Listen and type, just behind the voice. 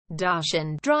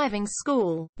Darshan Driving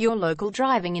School, your local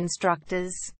driving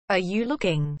instructors. Are you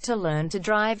looking to learn to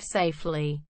drive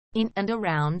safely in and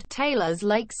around Taylor's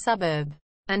Lake suburb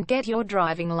and get your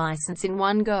driving license in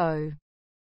one go?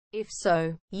 If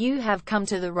so, you have come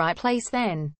to the right place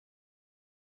then.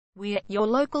 We're your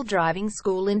local driving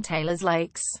school in Taylor's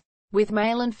Lakes. With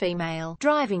male and female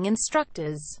driving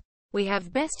instructors, we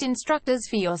have best instructors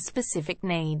for your specific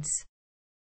needs.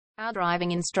 Our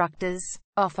driving instructors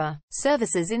offer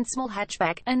services in small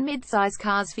hatchback and mid-size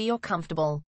cars for your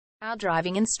comfortable. Our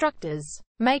driving instructors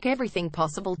make everything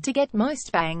possible to get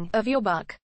most bang of your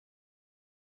buck.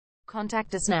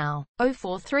 Contact us now,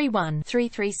 0431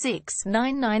 336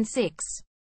 996.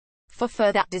 For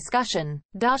further discussion.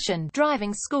 Darshan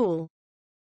Driving School.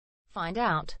 Find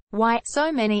out why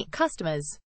so many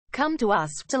customers come to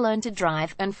us to learn to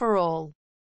drive and for all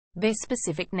their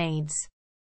specific needs.